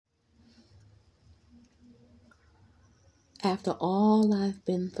After all I've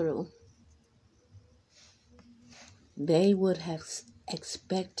been through, they would have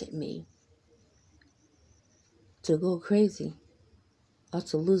expected me to go crazy or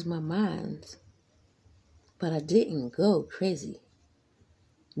to lose my mind. But I didn't go crazy,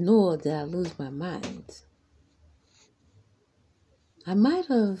 nor did I lose my mind. I might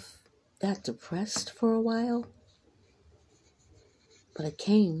have got depressed for a while, but I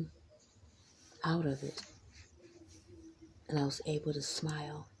came out of it and I was able to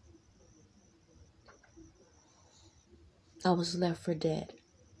smile. I was left for dead.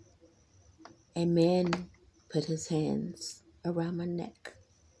 A man put his hands around my neck,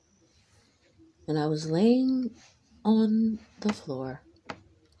 and I was laying on the floor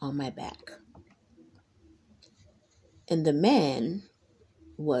on my back. And the man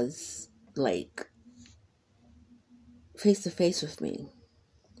was like face to face with me,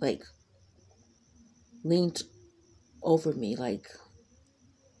 like leaned over me, like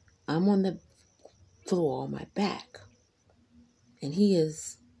I'm on the floor on my back, and he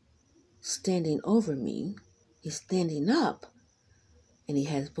is standing over me. He's standing up, and he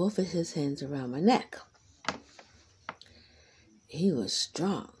has both of his hands around my neck. He was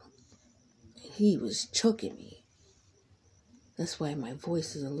strong. He was choking me. That's why my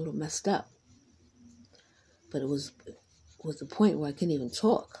voice is a little messed up. But it was the point where I couldn't even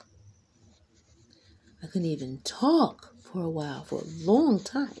talk. I couldn't even talk for a while, for a long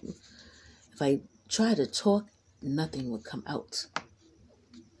time. If I tried to talk, nothing would come out.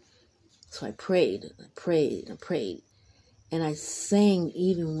 So I prayed, and I prayed, and I prayed. And I sang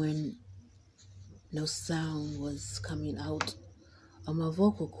even when no sound was coming out of my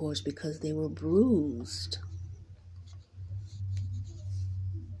vocal cords because they were bruised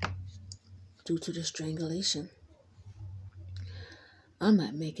due to the strangulation. I'm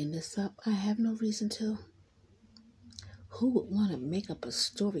not making this up. I have no reason to. Who would want to make up a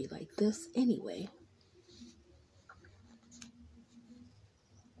story like this anyway?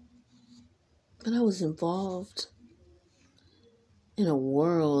 But I was involved in a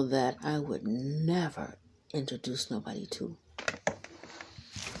world that I would never introduce nobody to.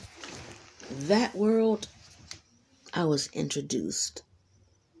 That world, I was introduced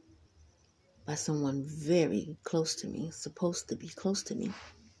by someone very close to me, supposed to be close to me.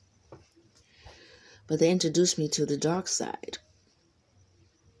 But they introduced me to the dark side.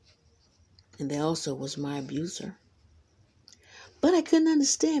 And they also was my abuser. But I couldn't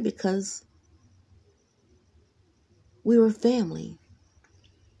understand because we were family.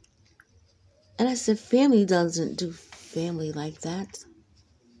 And I said, family doesn't do family like that.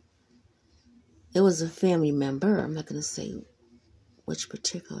 It was a family member. I'm not going to say which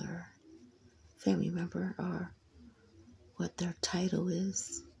particular family member or what their title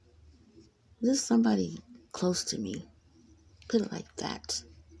is. Just somebody close to me. Put it like that.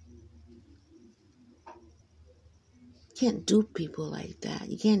 You can't do people like that.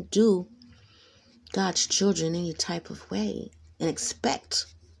 You can't do God's children any type of way and expect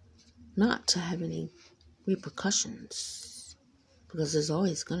not to have any repercussions. Because there's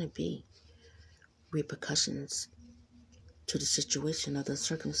always going to be repercussions to the situation or the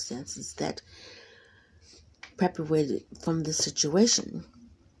circumstances that perpetuated from the situation.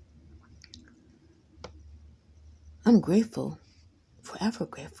 I'm grateful, forever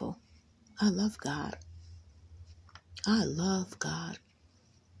grateful. I love God. I love God.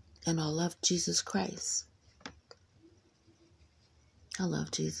 And I love Jesus Christ. I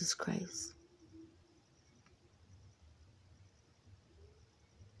love Jesus Christ.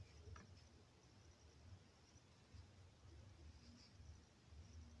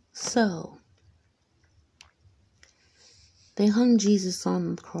 So, they hung Jesus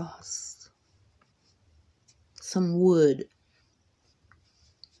on the cross. Some wood.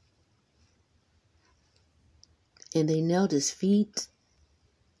 And they nailed his feet.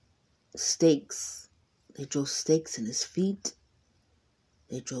 Stakes. They drove stakes in his feet.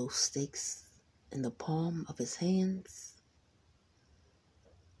 They drove stakes in the palm of his hands.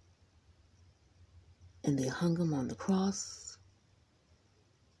 And they hung him on the cross.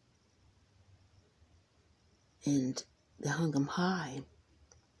 And they hung him high.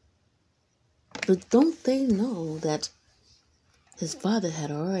 But don't they know that his father had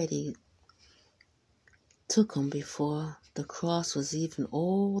already took him before the cross was even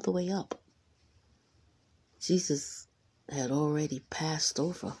all the way up? Jesus had already passed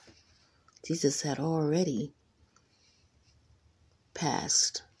over. Jesus had already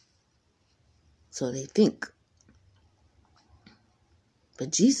passed. So they think.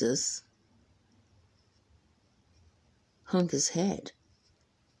 But Jesus hung his head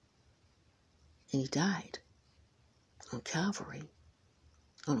and he died on Calvary,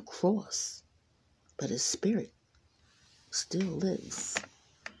 on a cross, but his spirit still lives.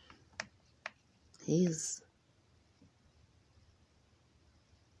 Jesus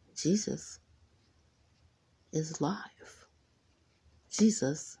is alive.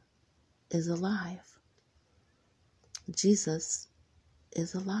 Jesus is alive. Jesus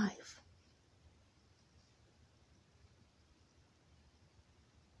is alive.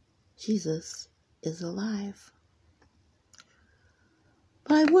 Jesus is alive.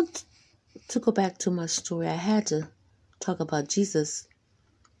 But I want to go back to my story. I had to talk about Jesus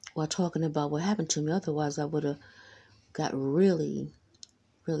while talking about what happened to me. Otherwise, I would have got really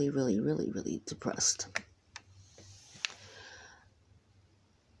depressed.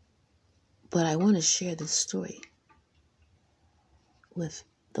 But I want to share this story with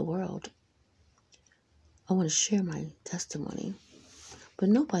the world. I want to share my testimony. But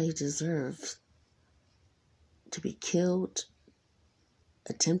nobody deserves to be killed,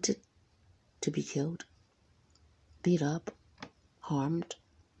 attempted to be killed, beat up, harmed.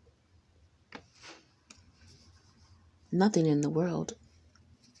 Nothing in the world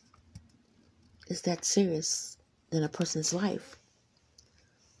is that serious than a person's life.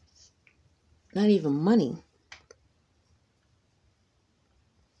 Not even money.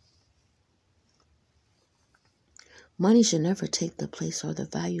 Money should never take the place or the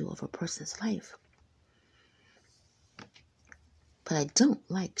value of a person's life. But I don't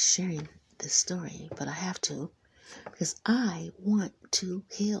like sharing this story, but I have to, because I want to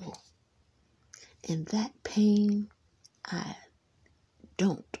heal. And that pain, I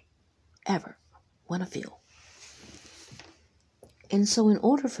don't ever want to feel. And so in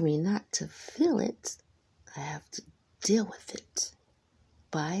order for me not to feel it, I have to deal with it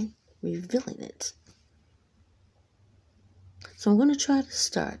by revealing it. So I'm going to try to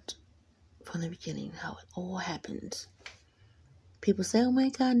start from the beginning, how it all happened. People say, oh my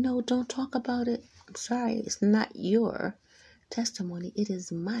God, no, don't talk about it. I'm sorry, it's not your testimony, it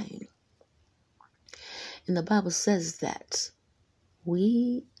is mine. And the Bible says that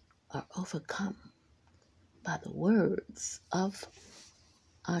we are overcome by the words of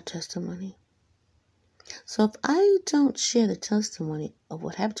our testimony. So if I don't share the testimony of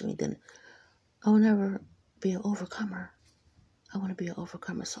what happened to me, then I will never be an overcomer. I want to be an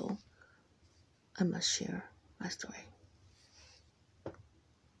overcomer, so I must share my story.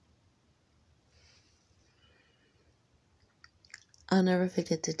 I'll never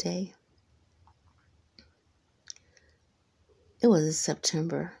forget the day. It was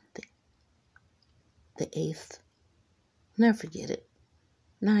September the 8th. Never forget it.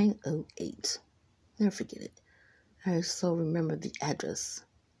 9:08. Never forget it. I still remember the address.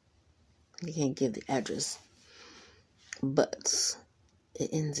 I can't give the address, but it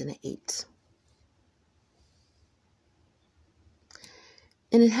ends in an 8.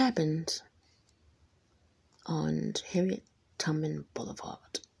 And it happened on Harriet Tubman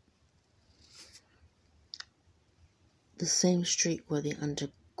Boulevard. The same street where the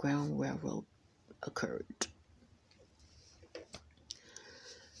Underground Railroad occurred.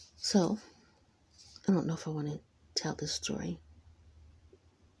 So, I don't know if I want to tell this story.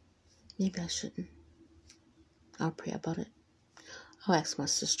 Maybe I shouldn't. I'll pray about it. I'll ask my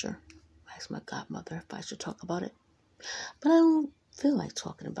sister, ask my godmother if I should talk about it. But I don't feel like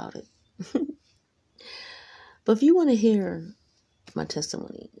talking about it. But if you want to hear my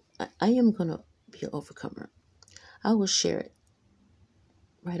testimony, I am going to be an overcomer. I will share it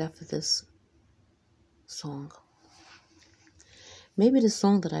right after this song. Maybe the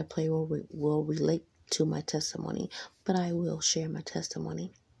song that I play will relate to my testimony, but I will share my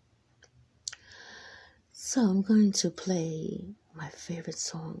testimony. So I'm going to play my favorite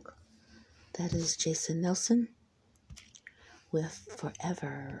song. That is Jason Nelson with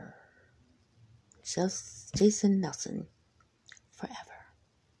Forever. Just Jason Nelson, Forever.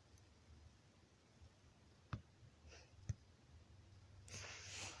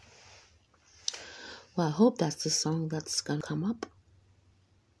 Well, I hope that's the song that's going to come up.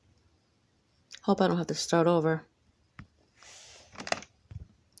 Hope I don't have to start over.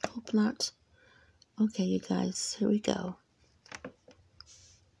 Hope not. Okay, you guys, here we go.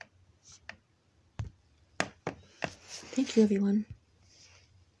 Thank you, everyone.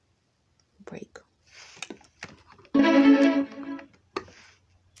 Break.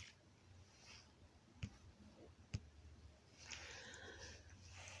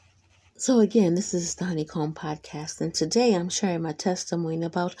 So again, this is the Honeycomb Podcast, and today I'm sharing my testimony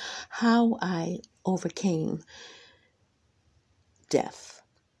about how I overcame death.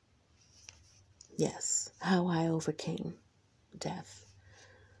 Yes, how I overcame death.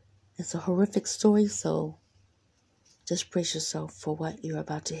 It's a horrific story, so Just brace yourself for what you're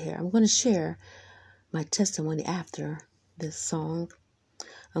about to hear. I'm going to share my testimony after this song.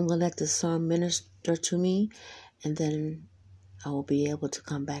 I'm going to let this song minister to me, and then I will be able to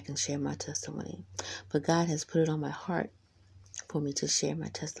come back and share my testimony. But God has put it on my heart for me to share my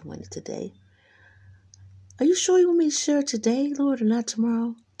testimony today. Are you sure you want me to share it today, Lord, and not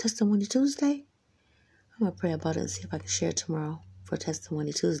tomorrow? Testimony Tuesday? I'm going to pray about it and see if I can share it tomorrow for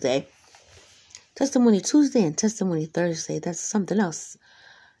Testimony Tuesday. Testimony Tuesday and Testimony Thursday, that's something else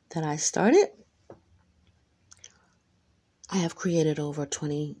that I started. I have created over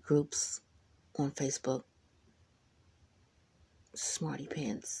 20 groups on Facebook. Smarty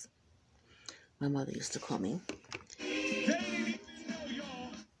Pants, my mother used to call me.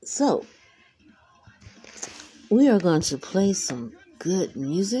 So, we are going to play some good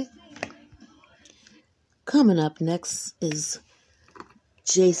music. Coming up next is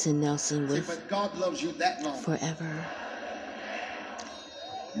Jason Nelson with But God loves you that long. Forever.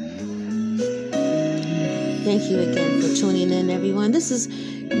 Thank you again for tuning in, everyone. This is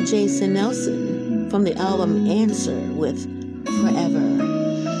Jason Nelson from the album Answer with Forever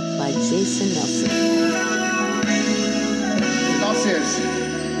by Jason Nelson. God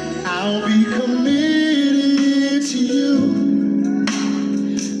says, I'll be committed to you.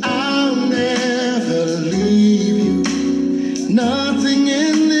 I'll never leave you. Nothing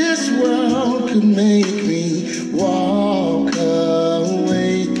in this world could make me walk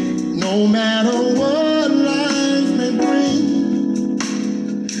away. No matter what life may bring,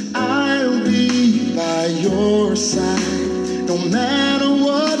 I'll be by your side. No matter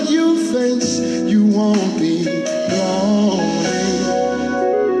what you face, you won't be lonely.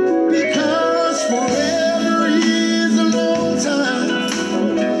 Because forever is a long time.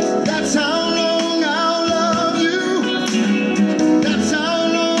 That's how long I'll love you. That's how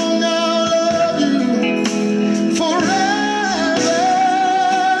long I'll love you.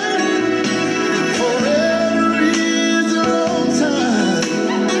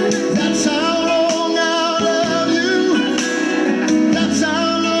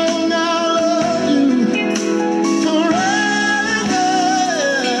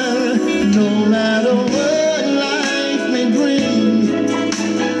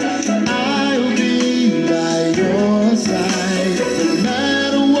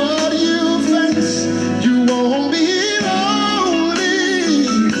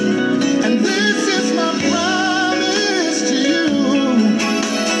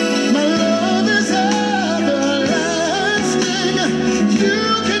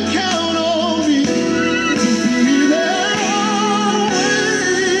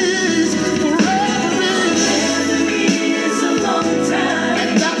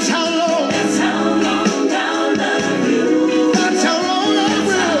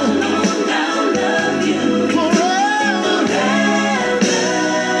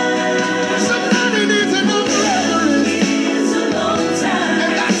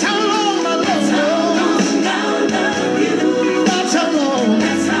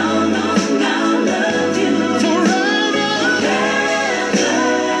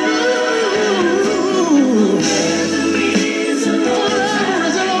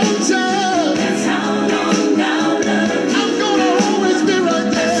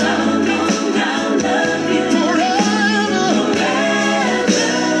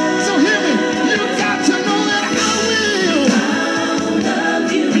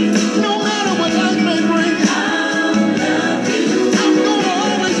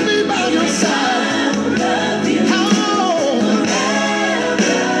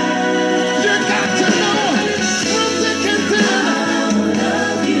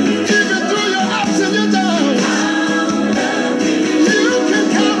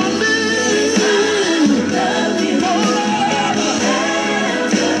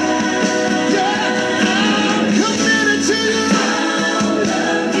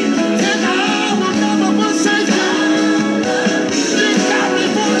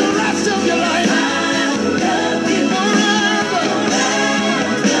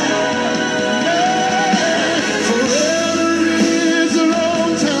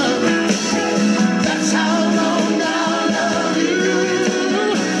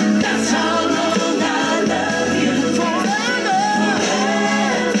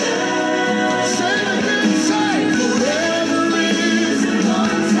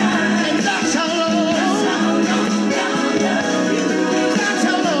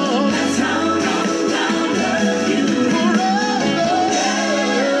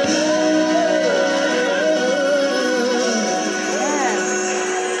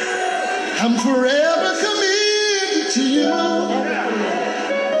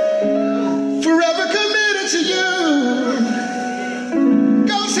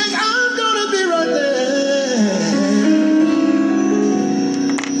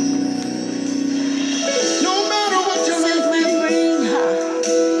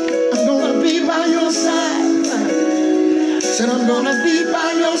 said, I'm gonna be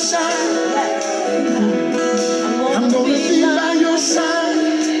by your side. I'm gonna be by your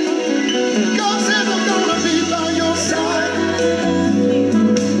side. God says I'm gonna be by your side.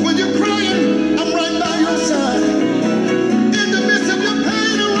 When you're crying, I'm right by your side. In the midst of your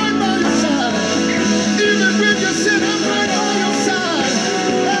pain, I'm right by your side. Even when you sin, I'm right by your side.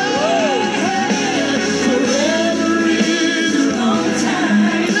 Forever is a long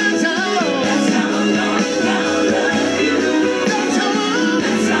time. That's how long. That's how long I love you. That's how long.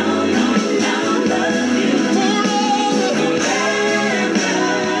 That's how long I love you. Forever.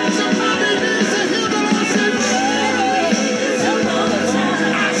 Somebody needs to hear the Lord say, forever.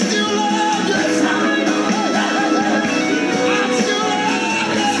 I still love you. That's how long I love you. I still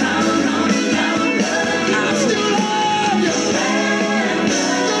love you. That's how long I love you. I still love you.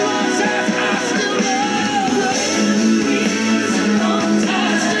 The Lord says, I still love you. It's a long time.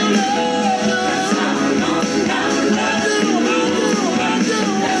 I still love you. That's how long I love you. I do.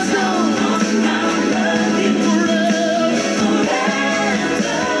 That's how long I love you. Forever.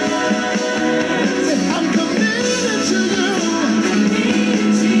 I'm committed to you.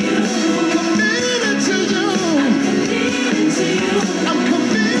 Committed to you. I'm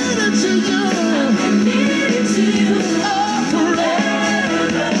committed to you. Oh,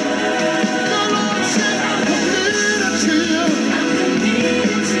 forever. The Lord said, I'm committed to you.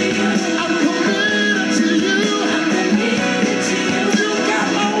 I'm committed to you. You got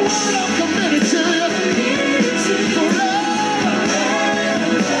my word, I'm committed to you. Forever.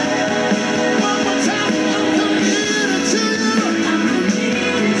 One more time, I'm committed to you.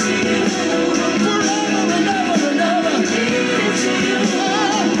 Forever and ever and ever.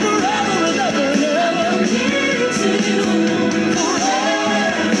 Oh, forever and ever and ever.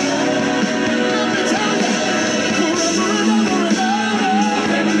 Forever. Let me tell you. Forever and ever and ever.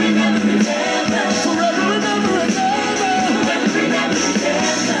 Forever and ever and ever.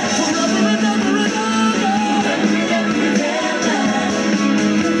 Forever and ever and ever.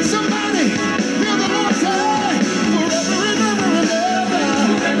 Somebody hear the Lord say, forever and ever and ever.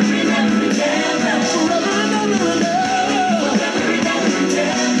 Forever and ever and ever.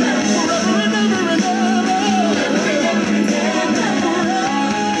 Forever and ever and ever. Forever and ever and ever.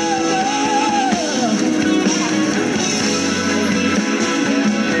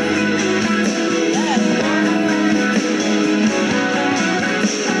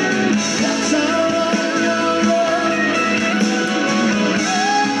 That's how long I love.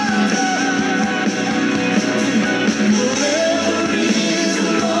 Forever is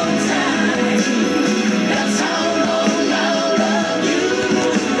a long time. That's how long I love you.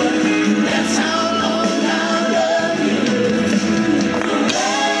 That's how long I love you.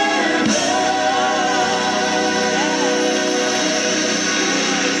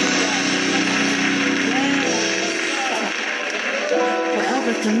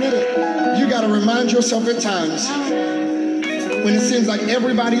 Forever committed. You got to remind yourself at times when it seems like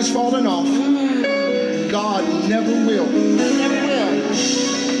everybody's falling off, God never will. Never will.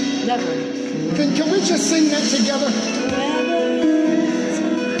 Never. Can we just sing that together?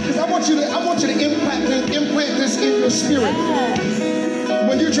 Because I want you to implant this in your spirit.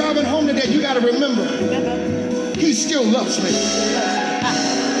 When you're driving home today, you got to remember, He still loves me.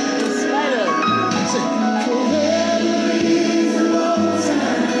 In spite of. Say, forever is a long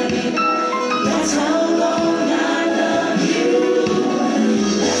time. That's how long I love you.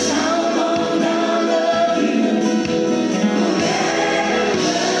 That's how long I love you.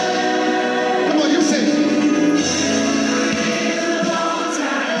 Come on, you sing.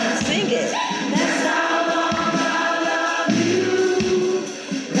 Sing it. That's how long I love you.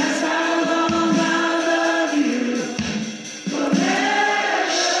 That's how long I love you.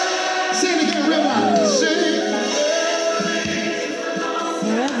 Sing it again real loud. Sing.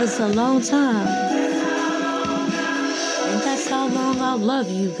 Forever's a long time. And that's how long I'll love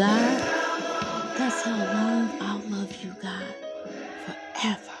you, God. That's how long I'll love you, God.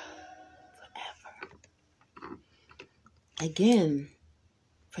 Forever. Forever. Again,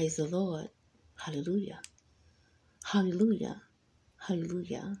 praise the Lord. Hallelujah. Hallelujah.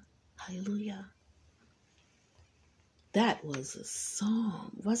 Hallelujah. Hallelujah. That was a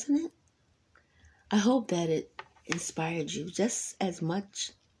song, wasn't it? I hope that it inspired you just as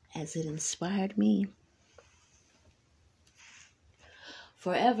much as it inspired me.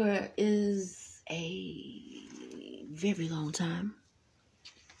 Forever is a very long time.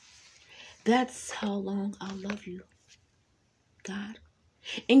 That's how long I'll love you, God.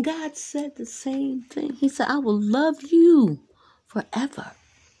 And God said the same thing. He said, I will love you forever.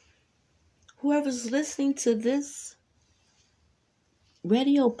 Whoever's listening to this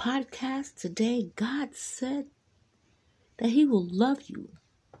radio podcast today, God said that he will love you.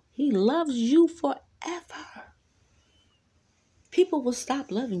 He loves you forever. People will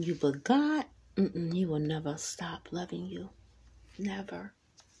stop loving you, but God, he will never stop loving you. Never.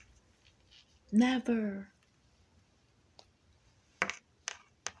 Never.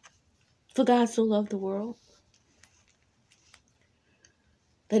 For God so loved the world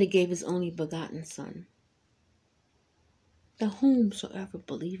that he gave his only begotten Son, that whomsoever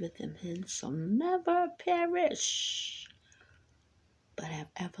believeth in him shall never perish, but have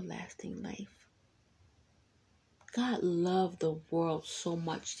everlasting life. God loved the world so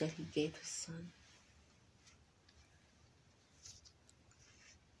much that he gave his Son.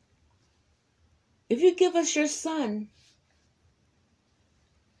 If you give us your Son,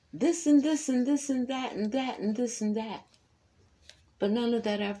 this and this and this and that and that and this and that, but none of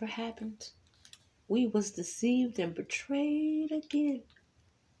that ever happened. We was deceived and betrayed again.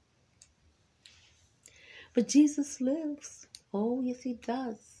 But Jesus lives. Oh, yes, he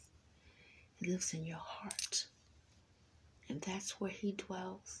does. He lives in your heart. And that's where he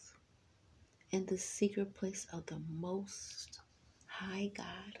dwells. In the secret place of the Most High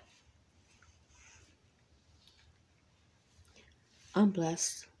God. I'm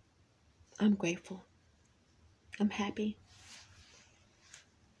blessed. I'm grateful. I'm happy.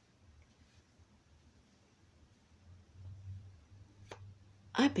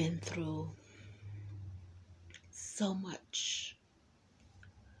 I've been through so much.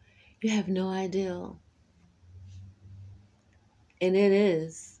 You have no idea. And it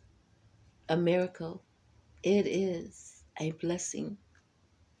is a miracle. It is a blessing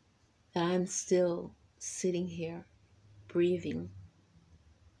that I'm still sitting here, breathing,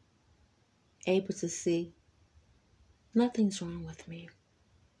 able to see nothing's wrong with me.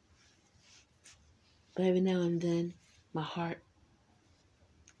 But every now and then, my heart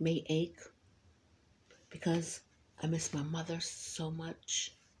may ache because I miss my mother so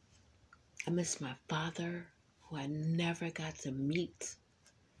much. I miss my father, who I never got to meet,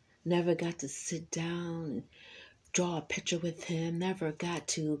 never got to sit down and draw a picture with him, never got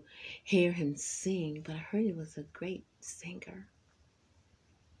to hear him sing. But I heard he was a great singer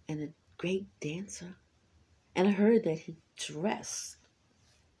and a great dancer. And I heard that he dressed,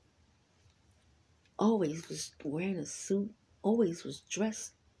 always was wearing a suit, always was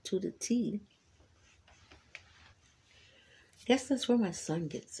dressed to the T. Guess that's where my son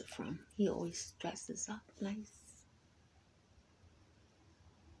gets it from. He always dresses up nice.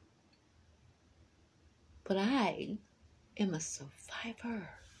 But I am a survivor.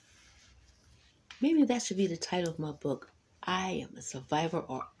 Maybe that should be the title of my book. I am a survivor,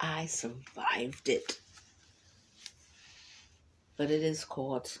 or I survived it. But it is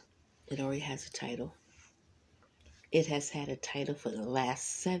called, it already has a title. It has had a title for the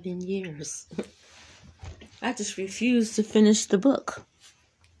last 7 years. I just refuse to finish the book.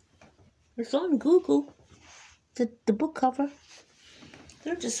 It's on Google, the book cover.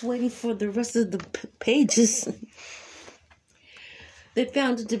 They're just waiting for the rest of the pages. They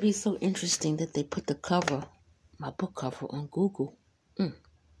found it to be so interesting that they put the cover, my book cover, on Google.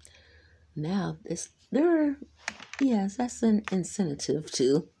 Now, that's an incentive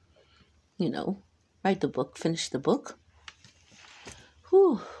to, write the book, finish the book.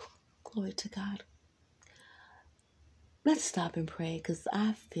 Whew, glory to God. Let's stop and pray, because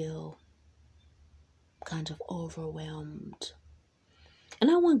I feel kind of overwhelmed. And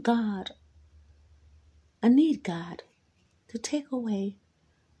I want God, I need God to take away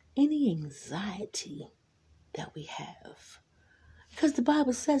any anxiety that we have. Because the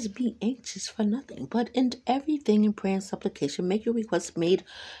Bible says, be anxious for nothing, but in everything in prayer and supplication, make your requests made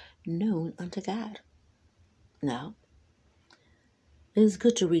known unto God. Now, it is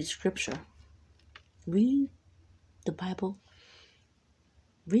good to read scripture. Read the Bible.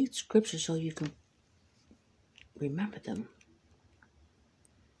 Read scripture so you can remember them.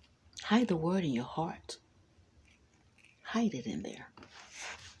 Hide the word in your heart. Hide it in there.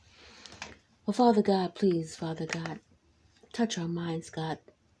 Well, Father God, please, Father God, touch our minds, God,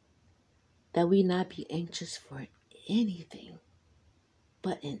 that we not be anxious for anything,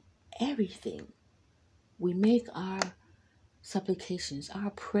 but in everything we make our supplications, our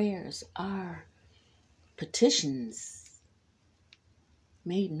prayers, our petitions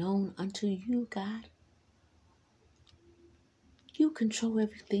made known unto you, God. You control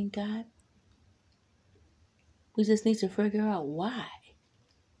everything, God. We just need to figure out why.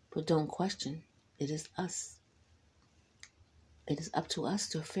 But don't question. It is us. It is up to us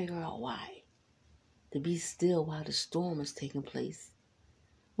to figure out why. To be still while the storm is taking place.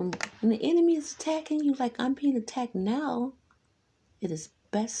 When the enemy is attacking you like I'm being attacked now, it is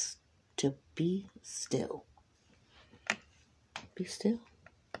best to be still. Be still.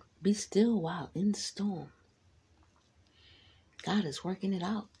 Be still while in the storm. God is working it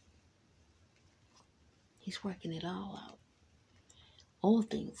out. He's working it all out. All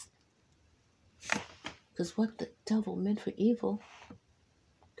things. Because what the devil meant for evil,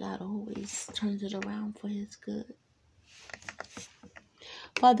 God always turns it around for his good.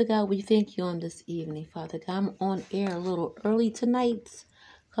 Father God, we thank you on this evening, Father God. I'm on air a little early tonight,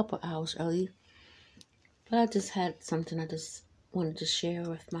 a couple hours early. But I just had something I just wanted to share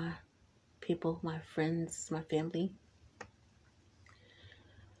with my people, my friends, my family.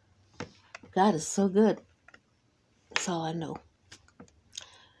 God is so good. That's all I know.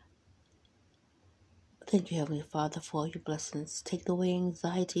 Thank you, Heavenly Father, for all your blessings. Take away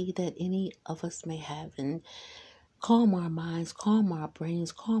anxiety that any of us may have and calm our minds, calm our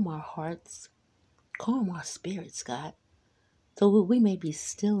brains, calm our hearts, calm our spirits, God, so we may be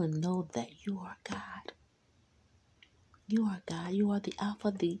still and know that you are God. You are God. You are the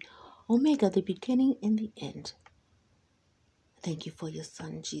Alpha, the Omega, the beginning and the end. Thank you for your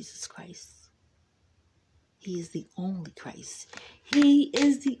Son, Jesus Christ. He is the only Christ. He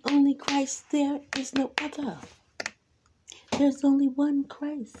is the only Christ. There is no other. There's only one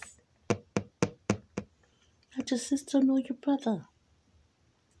Christ. Not your sister nor your brother.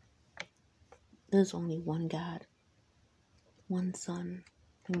 There's only one God, one Son,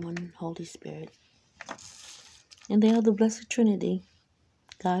 and one Holy Spirit. And they are the Blessed Trinity.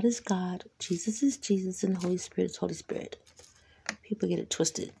 God is God, Jesus is Jesus, and the Holy Spirit is Holy Spirit. People get it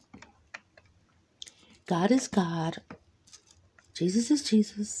twisted. God is God, Jesus is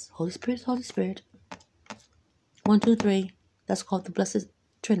Jesus, Holy Spirit is Holy Spirit. 1, 2, 3. That's called the Blessed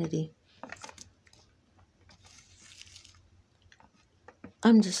Trinity.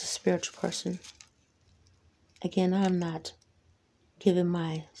 I'm just a spiritual person. Again, I'm not giving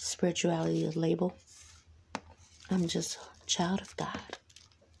my spirituality a label. I'm just a child of God.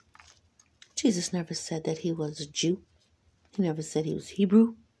 Jesus never said that he was a Jew. He never said he was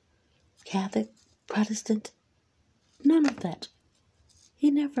Hebrew, Catholic, Protestant. None of that.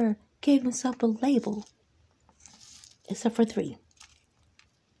 He never gave himself a label. Except for 3.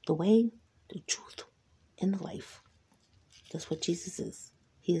 The way, the truth, and the life. That's what Jesus is.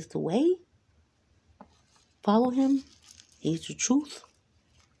 He is the way. Follow him. He's the truth.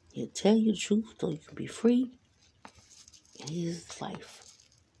 He'll tell you the truth so you can be free. And he is life.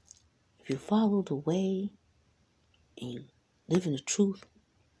 If you follow the way and you live in the truth,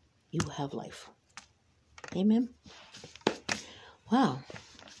 you will have life. Amen. Wow.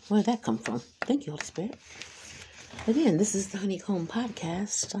 Where did that come from? Thank you, Holy Spirit. Again, this is the Honeycomb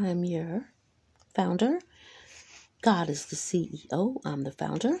Podcast. I am your founder. God is the CEO. I'm the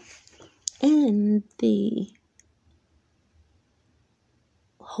founder. And the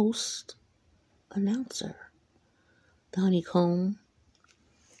host, announcer. The Honeycomb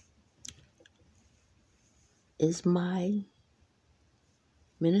is my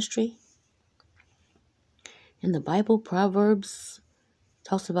ministry. In the Bible, Proverbs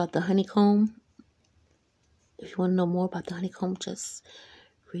talks about the honeycomb. If you want to know more about the honeycomb, just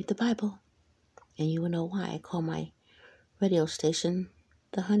read the Bible. And you will know why I call my radio station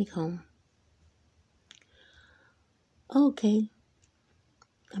the Honeycomb. Okay.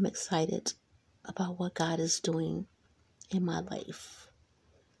 I'm excited about what God is doing in my life.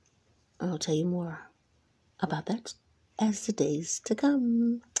 I'll tell you more about that as the days to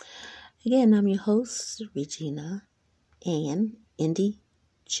come. Again, I'm your host, Regina Ann Indy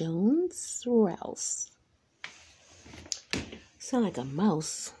Jones Rouse. Sound like a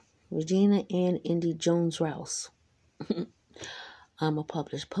mouse. Regina Ann Indy Jones Rouse. I'm a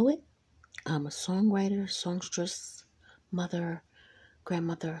published poet. I'm a songwriter, songstress, mother,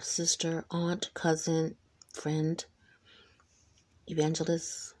 grandmother, sister, aunt, cousin, friend,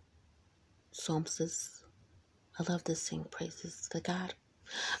 evangelist, psalmist. I love to sing praises to God.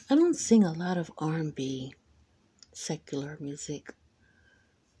 I don't sing a lot of R&B, secular music.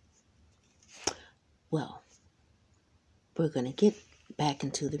 Well, we're going to get back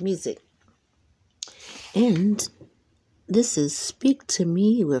into the music. And this is Speak to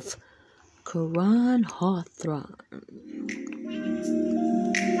Me with Karan Hawthorne.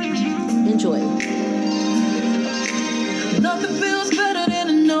 Enjoy. Nothing feels better than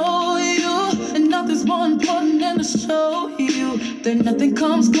to know you, and nothing's more important than to show you that nothing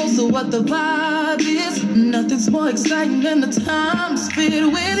comes close to what the vibe is. Nothing's more exciting than the time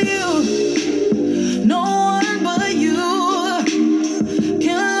spent with you. No one but you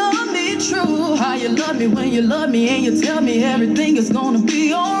can love me true. How you love me when you love me and you tell me everything is gonna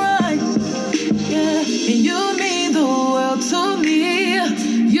be alright. Yeah, and you mean the world to me.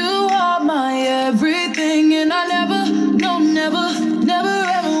 You are my everything, and I never, no, never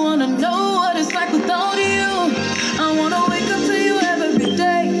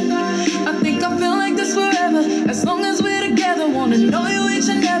each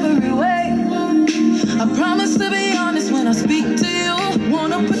and every way. I promise to be honest when I speak to you.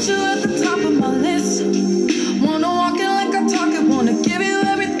 Wanna put you at the top of my list. Wanna walk it like I talk it. Wanna give you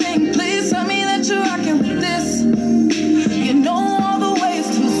everything. Please tell me that you're rocking with this. You know all the ways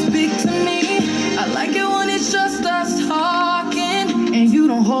to speak to me. I like it when it's just us talking, and you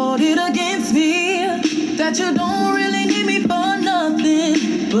don't hold it against me. That you don't really need me for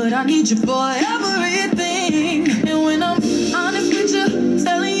nothing, but I need you for everything. And when I'm honest with you,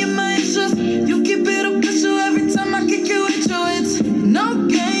 telling you my interest, you keep it official every time I kick you with you. It's no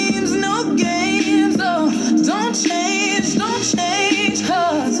games, no games. Oh, don't change,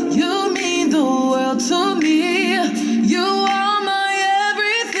 cause you mean the world to me. You are my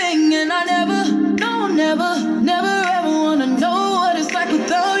everything, and I never ever wanna know what it's like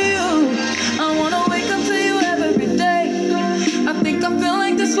without you. I wanna wake up to you every day. I think I feel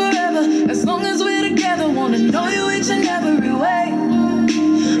like this forever, as long as we're together. Wanna know you each and every way.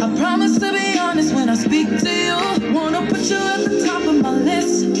 I promise to be honest when I speak to you. Wanna put you at the top of my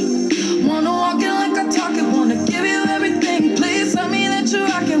list. Wanna walk it like I talk it. Wanna give you everything. Please tell me that you're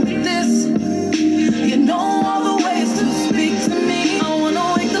rocking with this. You know all the ways to speak to me. I wanna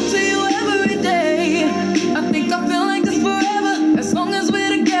wake up to you every day. I think I feel like this forever, as long as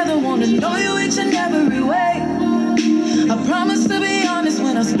we're together. Wanna know you each and every way. I promise to be honest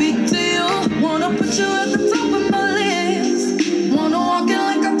when I speak to you. Wanna put you at the top of my list. Wanna walk it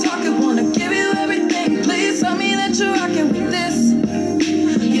like I talk it. Wanna give you everything. Please tell me that you're rocking with this.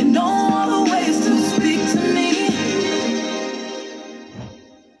 You know all the ways to speak to me.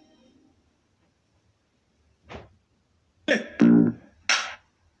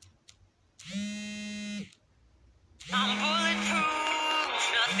 I'm bulletproof,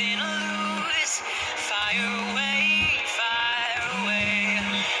 nothing to lose. Fire away,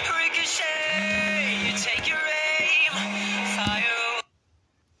 ricochet, you take your aim. Fire away.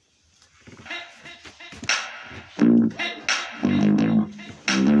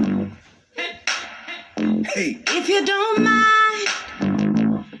 Hey. If you don't mind,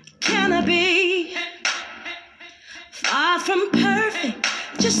 can I be far from perfect?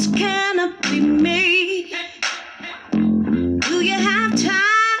 Just can I be me? Do you have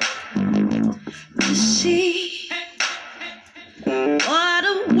time to see what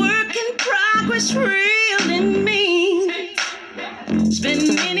a work in progress really means?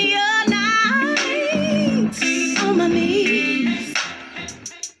 Spend many a night on my knees,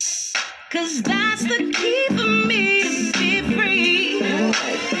 'cause that's the key for me to be free.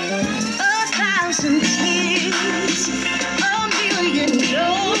 1,000 tears, a million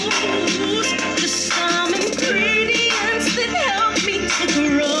no's, just some ingredients that help me to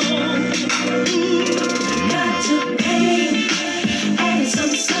grow. Not to pain, added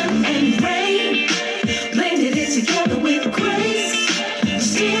some sun and rain, blended it together with grace.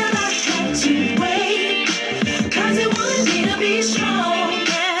 Still I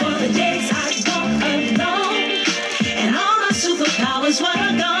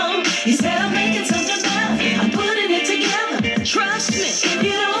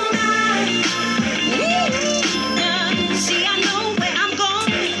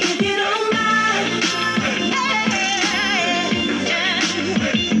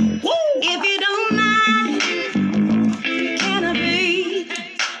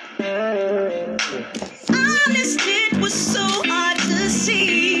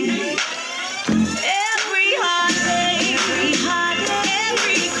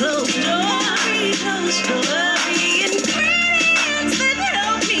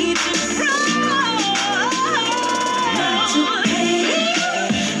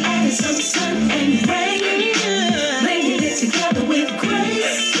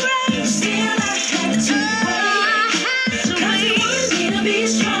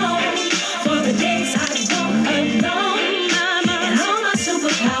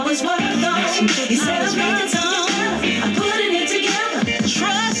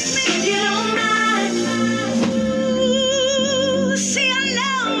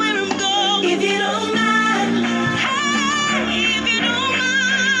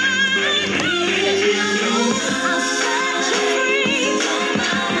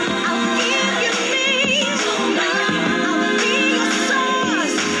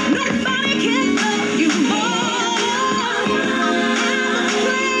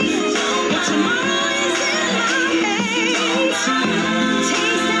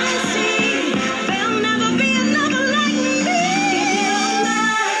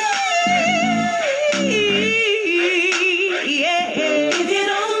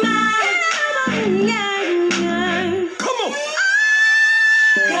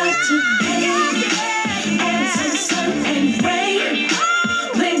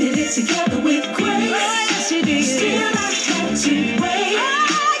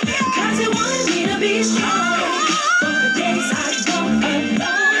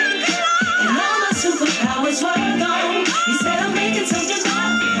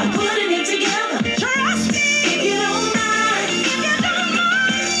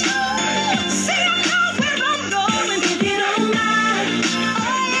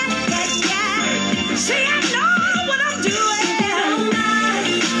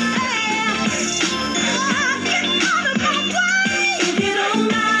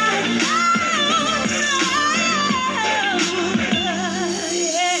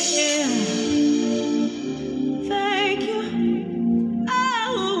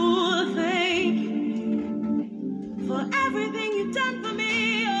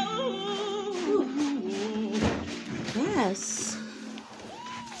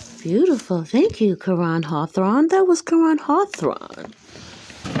Beautiful. Thank you, Karan Hawthorne. That was Karan Hawthorne.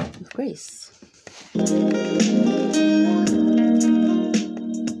 Grace.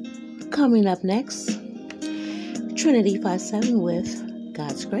 Coming up next, Trinity 5-7 with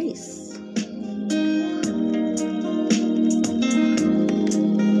God's Grace.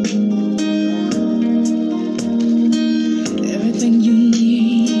 Everything you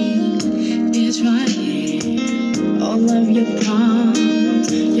need is right here. All of your problems,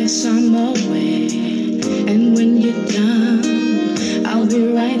 yes, I'm aware. And when you're down, I'll be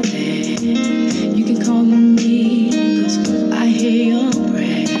right there. You can call on me, 'cause I hear your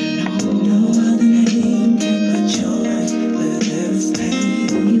prayer. No other name can put joy where there is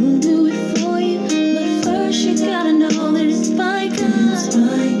pain. He will do it for you, but first you gotta know that it's by God's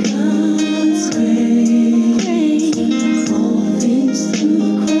grace. All things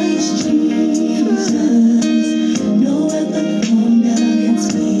through Christ Jesus. No weapon formed against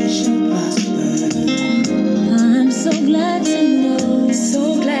me shall prosper. I'm so glad to know,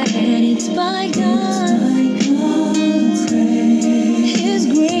 so glad that it's by God's grace. His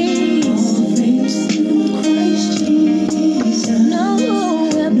grace. All things through Christ Jesus. No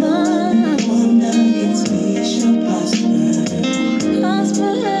weapon formed against me shall prosper.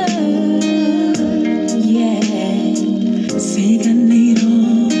 Yeah. Sick and need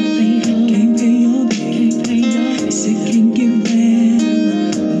all, can't pay your bill. Sick and get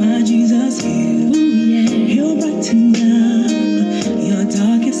well, my Jesus heal. He'll brighten up your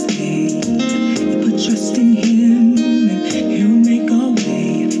darkest day. You put trust in Him, and He'll make a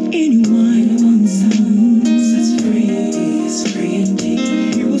way. Anyone who sets free is free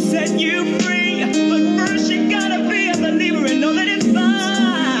indeed. He will set you free, but first you gotta be a believer and know that it's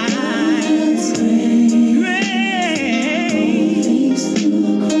by God's grace.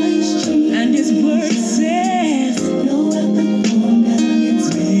 And His word says, no weapon formed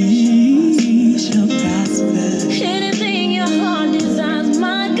against me shall prosper. Anything your heart desires,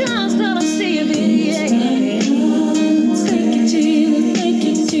 my God's gonna see of it. Yeah. Thank you, Jesus. Thank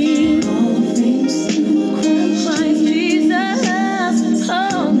you, Jesus. All things through Christ Jesus.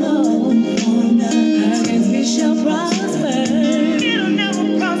 Oh no, against me shall prosper. It'll never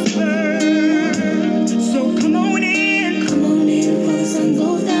prosper. So come on in, before the sun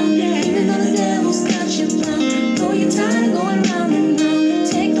goes down. Even though the devil's got you bound, though you're tired of going round and round,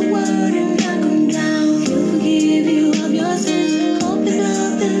 take the word and knock him down. He'll forgive you of your sins. Open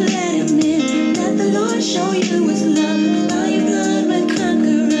up and let Him in. Let the Lord show you His love. By your blood we're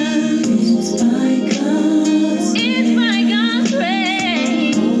conquerors. It's by God's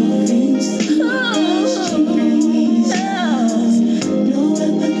grace. All things through Christ Jesus. No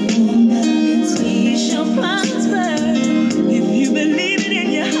weapon formed against me shall prosper. If you believe it in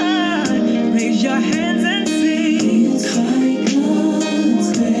your heart, raise your hands and sing. It's by God's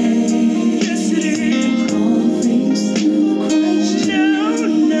grace. Yes, it is. All things through Christ Jesus. No.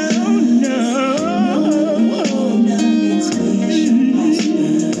 Formed against me shall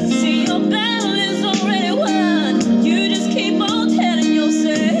prosper. See, your battle is already won. You just keep on telling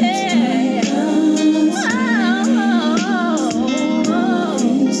yourself.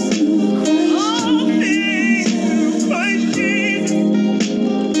 All things through Christ Jesus.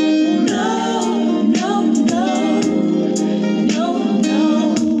 No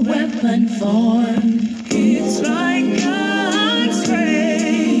weapon formed. It's by God's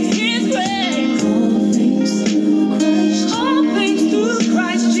grace. His grace. All things through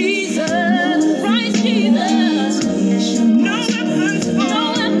Christ Jesus. Christ Jesus. No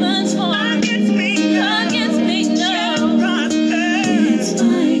weapons formed against me shall prosper. It's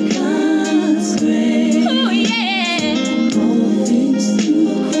by God's grace. Oh yeah. All things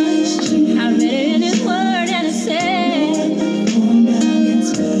through Christ Jesus. I read it in His word and it said, formed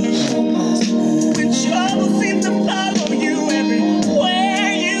against me shall prosper. When trouble seems to follow you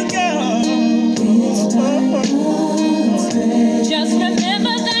everywhere you go, just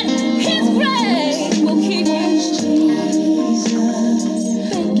remember that His grace will keep you.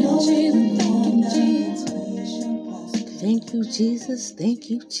 Thank you, Jesus. Thank you, Jesus. Thank you, Jesus. Thank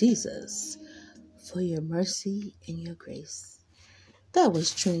you, Jesus, for your mercy and your grace. That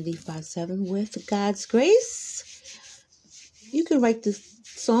was Trinity 5-7 with God's Grace. You can write the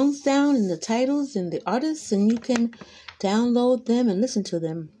songs down and the titles and the artists, and you can download them and listen to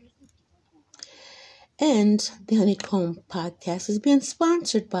them. And the Honeycomb Podcast is being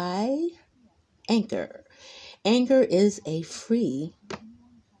sponsored by Anchor. Anchor is a free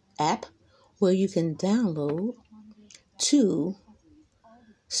app where you can download to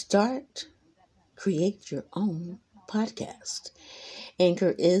create your own podcast.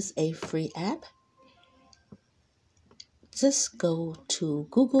 Anchor is a free app just go to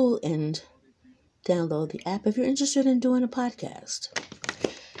Google and download the app if you're interested in doing a podcast.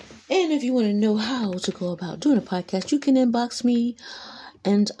 And if you want to know how to go about doing a podcast, you can inbox me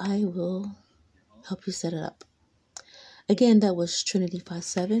and I will help you set it up. Again, that was Trinity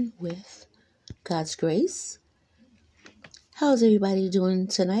 57 with God's Grace. How's everybody doing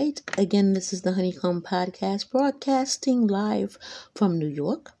tonight? Again, this is the Honeycomb Podcast, broadcasting live from New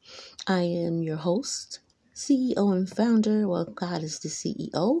York. I am your host, CEO and founder. Well, God is the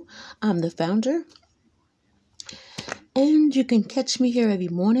CEO. I'm the founder. And you can catch me here every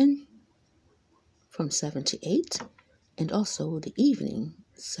morning from 7 to 8 and also the evening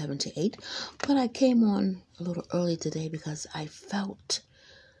 7 to 8. But I came on a little early today because I felt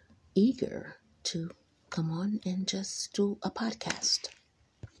eager to come on and just do a podcast.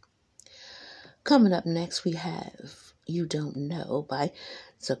 Coming up next, we have You Don't Know by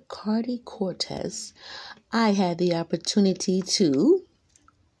Zacardi Cortez. I had the opportunity to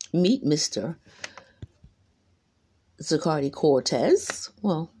meet Mr. Zacardi Cortez.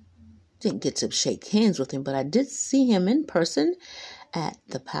 Well, didn't get to shake hands with him, but I did see him in person at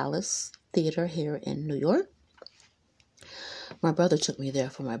the Palace Theater here in New York. My brother took me there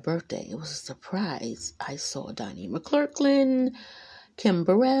for my birthday. It was a surprise. I saw Donnie McClurkin, Kim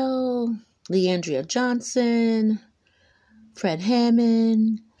Burrell, Leandria Johnson, Fred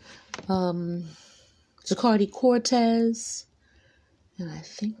Hammond, Zacardi Cortez, and I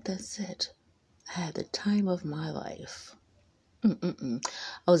think that's it. I had the time of my life. I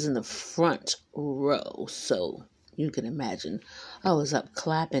was in the front row, so you can imagine. I was up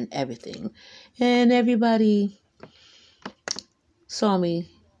clapping everything, and everybody saw me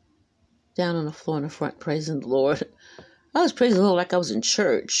down on the floor in the front praising the Lord. I was praising the Lord like I was in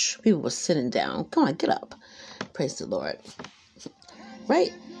church. People were sitting down. Come on, get up. Praise the Lord.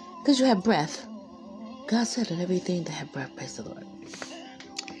 Right? Because you have breath. God said that everything that have breath, praise the Lord.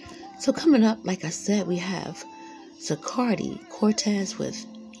 So coming up, like I said, we have Zacardi Cortez with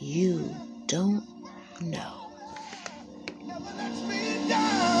You Don't Know.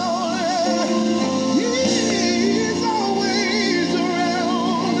 He's always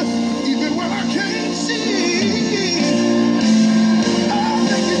around, even when I can't see. I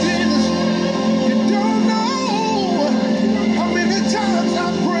thank you, Jesus. You don't know how many times I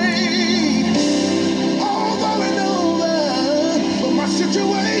prayed over and over, but my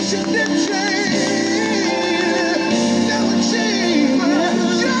situation didn't change. Never changed.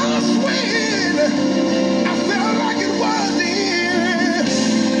 Just when I felt like it was the end,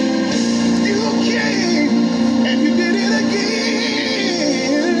 you came and you did it again.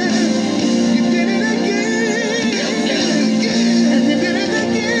 You did it again. And you did it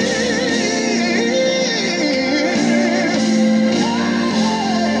again.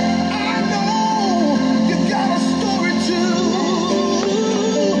 I know you got a story too.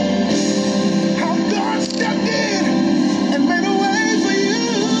 How God stepped in and made a way for you.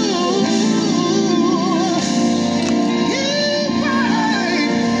 He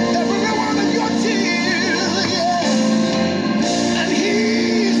wiped every one of your tears, yeah. And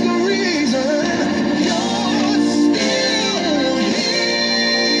He's the reason you're still here.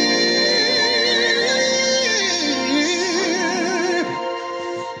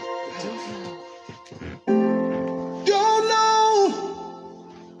 Don't know.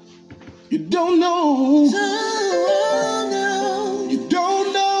 You don't know. You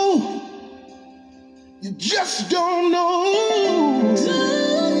don't know. You just don't know.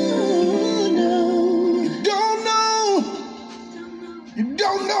 You don't know. You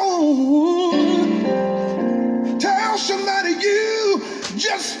don't know. Tell somebody you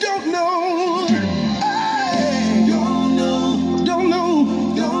just don't know. Hey. Don't know. Don't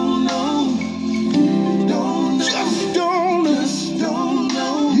know. Don't know. Don't know. Just don't know. Just don't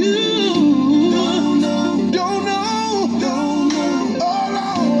know. You don't know. Don't know. Don't know. Oh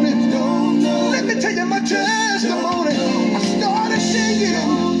Lord, don't know. Let me tell you my testimony. I started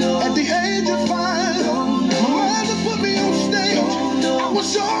singing at the age of 5. My mother put me on stage. I was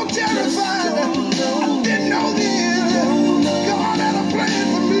so terrified. I didn't know then God had a plan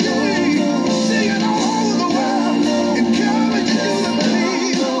for me.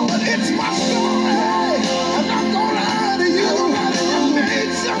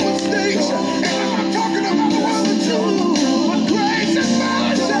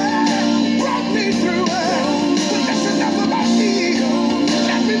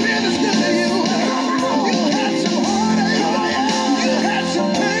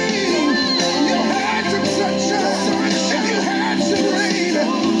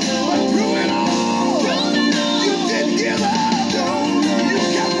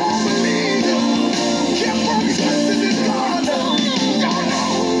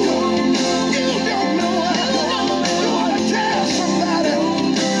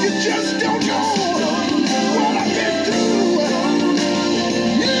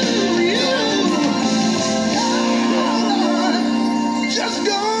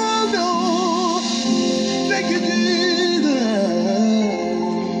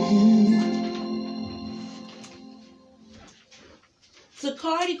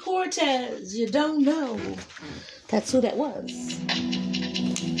 Zacardi Cortez, you don't know. That's who that was.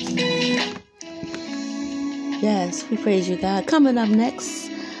 Yes, we praise you, God. Coming up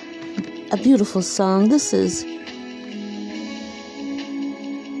next, a beautiful song. This is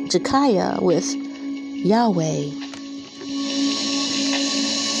Jakaya with Yahweh.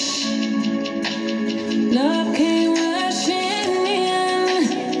 Love came rushing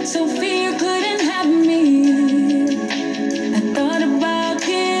in, so fear couldn't have me. I thought about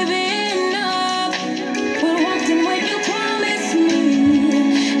giving up, but walked in what you promised me.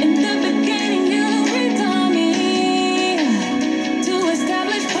 In the beginning, you breathed on me to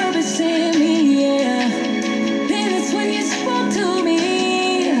establish purpose in me. Yeah. Then it's when you spoke to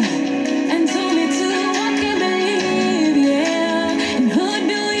me and told me to walk and believe. Yeah. And who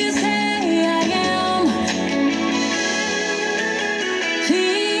do you say I am?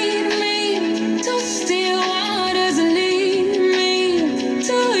 Lead me to still waters, lead me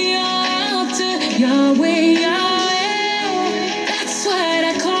to your altar, Yahweh, Yahweh. That's what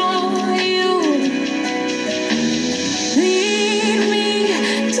I call you. Lead me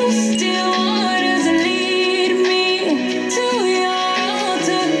to still waters, lead me to your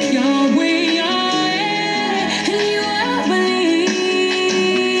altar, Yahweh, Yahweh. And you I believe.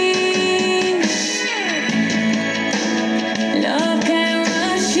 Love came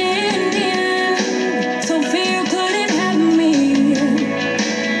rushing in, so fear couldn't have me.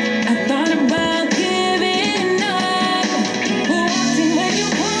 I thought about giving up, but walked in where you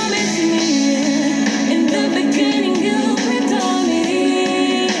promised me. In the beginning, you breathed on me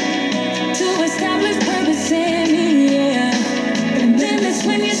to establish purpose in me. Yeah. And then that's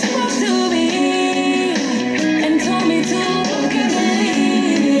when you spoke to me and told me to walk and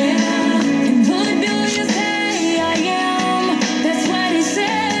believe. Yeah. And who do you say I am? That's what he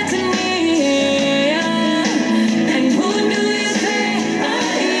said to me. Yeah. And who do you say I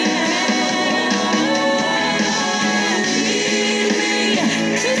am? Lead me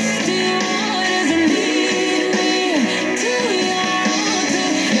to still waters and lead me to your altar,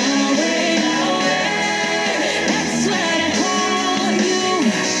 Yahweh, Yahweh. That's what I call you.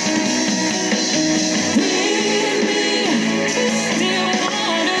 Lead me to still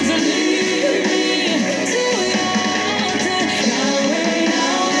waters and lead me to your altar, Yahweh,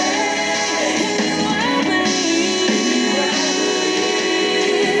 Yahweh. In you I believe.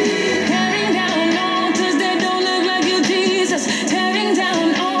 Tearing down altars that don't look like you, Jesus. Tearing down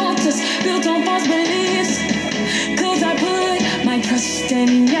altars built on false beliefs. 'Cause I put my trust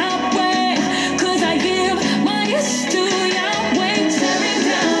in Yahweh. 'Cause I give my yes to Yahweh. Tearing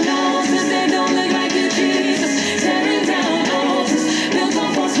down altars that don't look like you, Jesus. Tearing down altars built on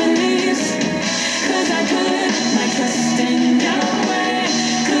false beliefs. 'Cause I put my trust in Yahweh.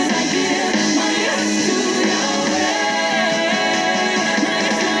 'Cause I give my yes to Yahweh. My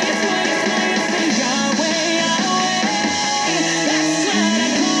yes, my yes, my yes, my yes to Yahweh, Yahweh. That's what I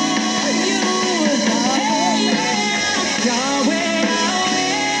call you. Hey, yeah. Yahweh,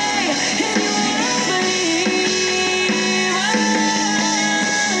 Yahweh. In you I believe.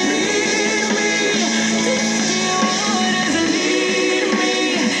 Lead me to still waters and lead me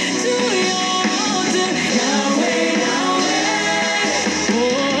to your altar, Yahweh, Yahweh.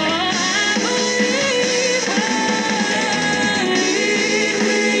 Oh, I believe. Lead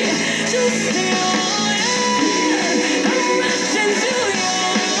me to still waters. I'm rushing to your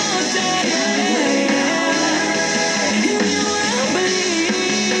altar, yeah. In you I believe.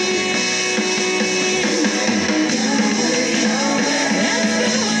 That's who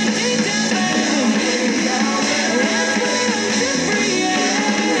I think about. That's why I'm free, yeah.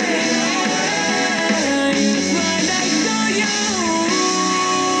 It's what I call you.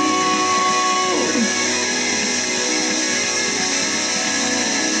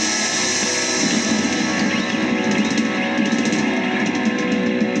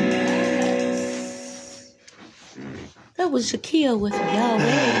 That was Shakia with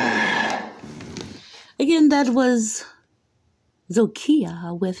Yahweh. Again, that was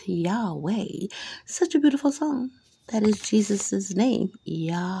Zokia with Yahweh. Such a beautiful song. That is Jesus' name,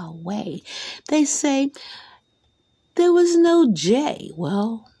 Yahweh. They say there was no J.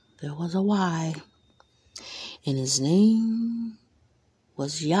 Well, there was a Y. And his name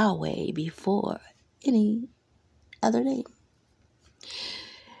was Yahweh before any other name.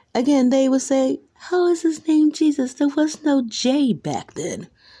 Again, they would say, how is his name Jesus? There was no J back then.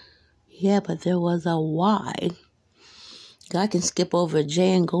 Yeah, but there was a Y. God can skip over a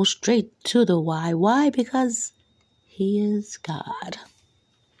J and go straight to the Y. Why? Because he is God.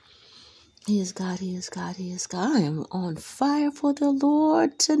 He is God, he is God, he is God. I am on fire for the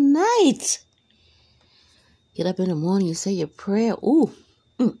Lord tonight. Get up in the morning, you say your prayer. Ooh,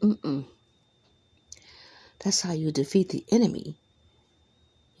 That's how you defeat the enemy.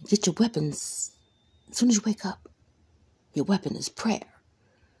 You get your weapons. As soon as you wake up, your weapon is prayer.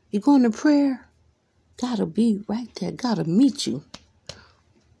 You go into prayer, God will be right there. God will meet you.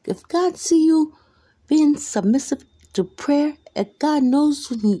 If God see you being submissive to prayer, if God knows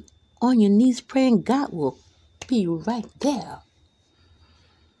when you on your knees praying, God will be right there.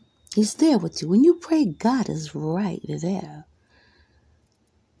 He's there with you. When you pray, God is right there.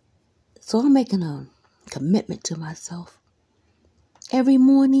 So I'm making a commitment to myself. Every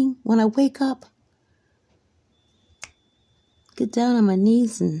morning when I wake up, get down on my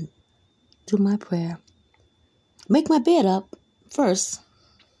knees and do my prayer. Make my bed up first.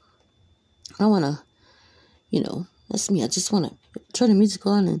 I want to, that's me. I just want to turn the music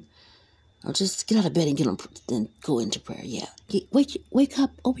on and I'll just get out of bed and then go into prayer. Yeah. Wake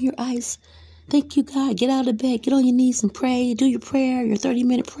up, open your eyes. Thank you, God. Get out of bed, get on your knees and pray. Do your prayer, your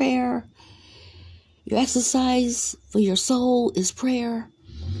 30-minute prayer. Your exercise for your soul is prayer.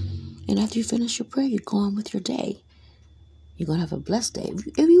 And after you finish your prayer, you go on with your day. You're going to have a blessed day.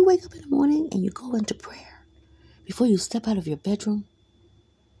 If you wake up in the morning and you go into prayer, before you step out of your bedroom,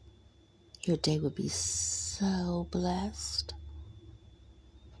 your day will be so blessed.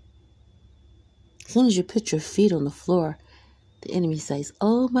 As soon as you put your feet on the floor, the enemy says,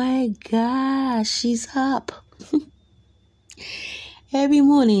 oh my gosh, she's up. Every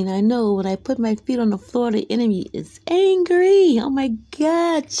morning, I know when I put my feet on the floor, the enemy is angry. Oh my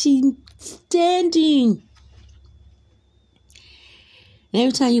God, she's standing. And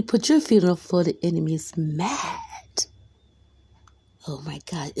every time you put your feet on the floor, the enemy is mad. Oh my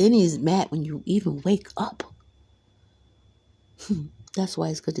God, the enemy is mad when you even wake up. That's why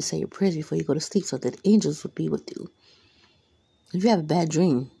it's good to say your prayers before you go to sleep so that angels will be with you. If you have a bad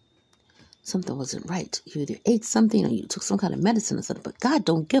dream, something wasn't right. You either ate something or you took some kind of medicine or something. But God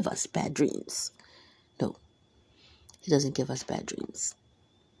don't give us bad dreams. No, He doesn't give us bad dreams.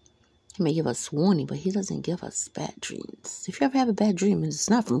 He may give us warning, but He doesn't give us bad dreams. If you ever have a bad dream, it's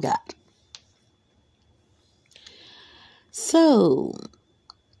not from God. So,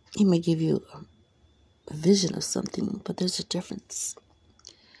 He may give you a vision of something, but there's a difference.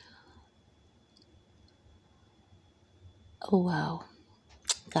 Oh, wow.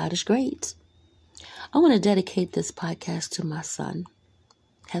 God is great. I want to dedicate this podcast to my son,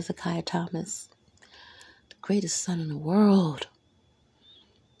 Hezekiah Thomas, the greatest son in the world.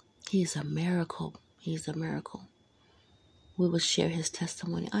 He's a miracle. He's a miracle. We will share his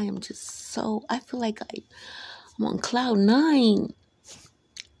testimony. I feel like I'm on cloud 9.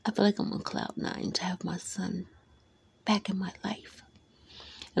 I feel like I'm on cloud 9 to have my son back in my life.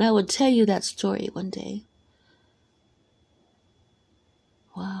 And I will tell you that story one day.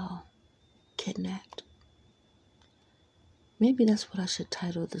 Wow. Kidnapped. Maybe that's what I should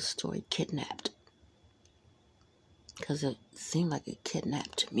title the story, Kidnapped. Because it seemed like a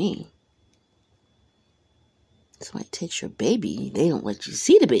kidnap to me. Somebody takes your baby. They don't let you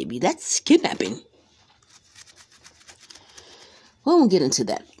see the baby. That's kidnapping. We won't get into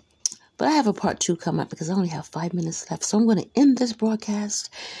that. But I have a part 2 coming up because I only have 5 minutes left. So I'm going to end this broadcast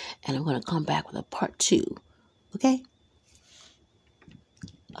and I'm going to come back with a part 2. Okay?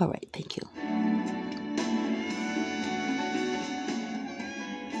 All right. Thank you.